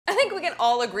think we can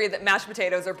all agree that mashed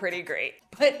potatoes are pretty great,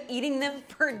 but eating them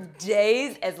for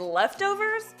days as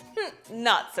leftovers?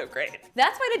 Not so great.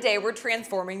 That's why today we're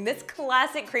transforming this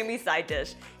classic creamy side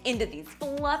dish into these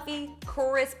fluffy,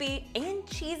 crispy, and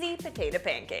cheesy potato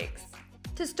pancakes.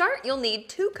 To start, you'll need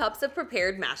 2 cups of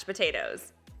prepared mashed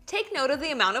potatoes. Take note of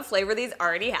the amount of flavor these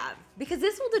already have, because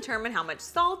this will determine how much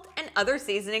salt and other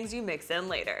seasonings you mix in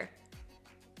later.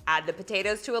 Add the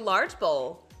potatoes to a large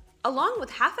bowl, along with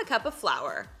half a cup of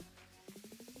flour.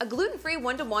 A gluten-free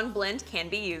 1-to-1 blend can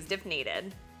be used if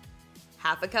needed.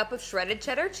 Half a cup of shredded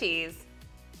cheddar cheese,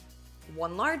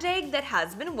 1 large egg that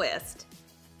has been whisked,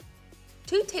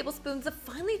 2 tablespoons of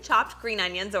finely chopped green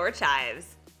onions or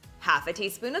chives, half a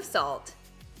teaspoon of salt.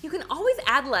 You can always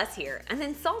add less here and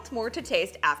then salt more to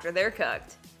taste after they're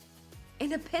cooked,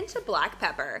 and a pinch of black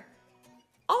pepper.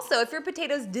 Also, if your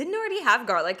potatoes didn't already have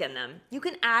garlic in them, you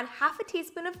can add half a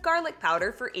teaspoon of garlic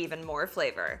powder for even more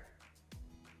flavor.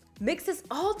 Mix this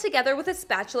all together with a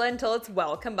spatula until it's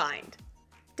well combined.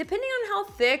 Depending on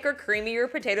how thick or creamy your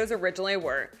potatoes originally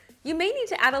were, you may need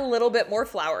to add a little bit more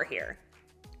flour here.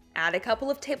 Add a couple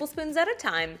of tablespoons at a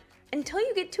time until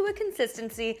you get to a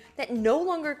consistency that no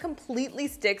longer completely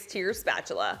sticks to your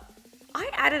spatula.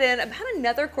 I added in about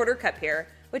another 1/4 cup here,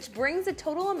 which brings the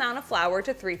total amount of flour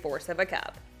to 3/4 of a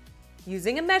cup.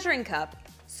 Using a measuring cup,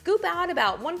 scoop out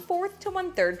about 1/4 to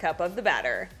 1/3 cup of the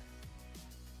batter.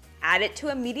 Add it to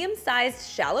a medium-sized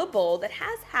shallow bowl that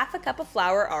has half a cup of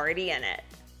flour already in it.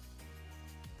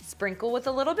 Sprinkle with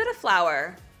a little bit of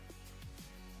flour.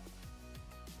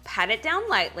 Pat it down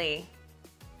lightly,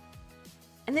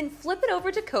 and then flip it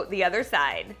over to coat the other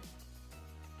side.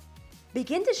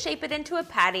 Begin to shape it into a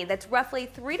patty that's roughly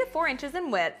 3 to 4 inches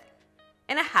in width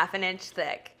and a 1/2 inch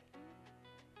thick.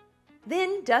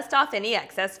 Then dust off any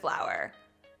excess flour.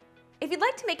 If you'd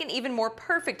like to make an even more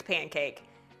perfect pancake,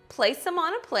 place some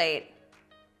on a plate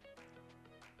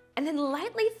and then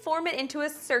lightly form it into a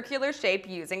circular shape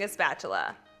using a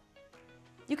spatula.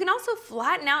 You can also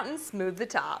flatten out and smooth the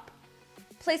top.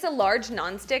 Place a large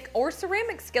nonstick or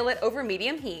ceramic skillet over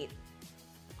medium heat,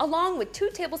 along with 2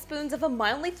 tablespoons of a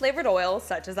mildly flavored oil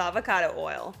such as avocado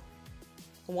oil.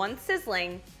 Once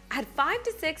sizzling, add 5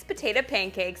 to 6 potato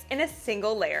pancakes in a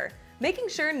single layer, making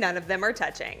sure none of them are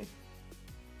touching.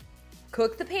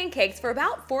 Cook the pancakes for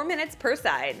about 4 minutes per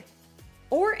side,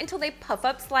 or until they puff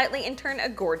up slightly and turn a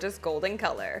gorgeous golden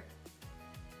color.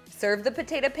 Serve the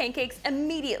potato pancakes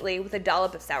immediately with a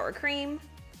dollop of sour cream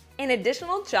and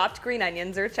additional chopped green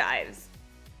onions or chives.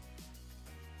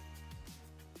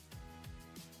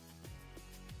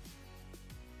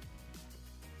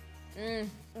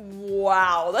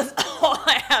 Wow, that's all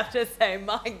I have to say.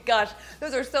 My gosh,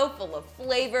 those are so full of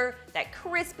flavor, that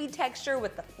crispy texture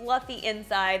with the fluffy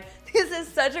inside. This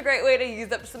is such a great way to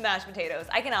use up some mashed potatoes.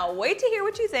 I cannot wait to hear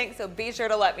what you think, so be sure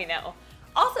to let me know.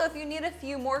 Also, if you need a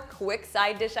few more quick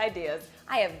side dish ideas,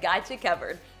 I have got you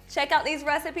covered. Check out these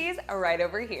recipes right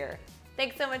over here.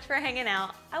 Thanks so much for hanging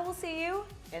out. I will see you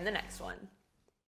in the next one.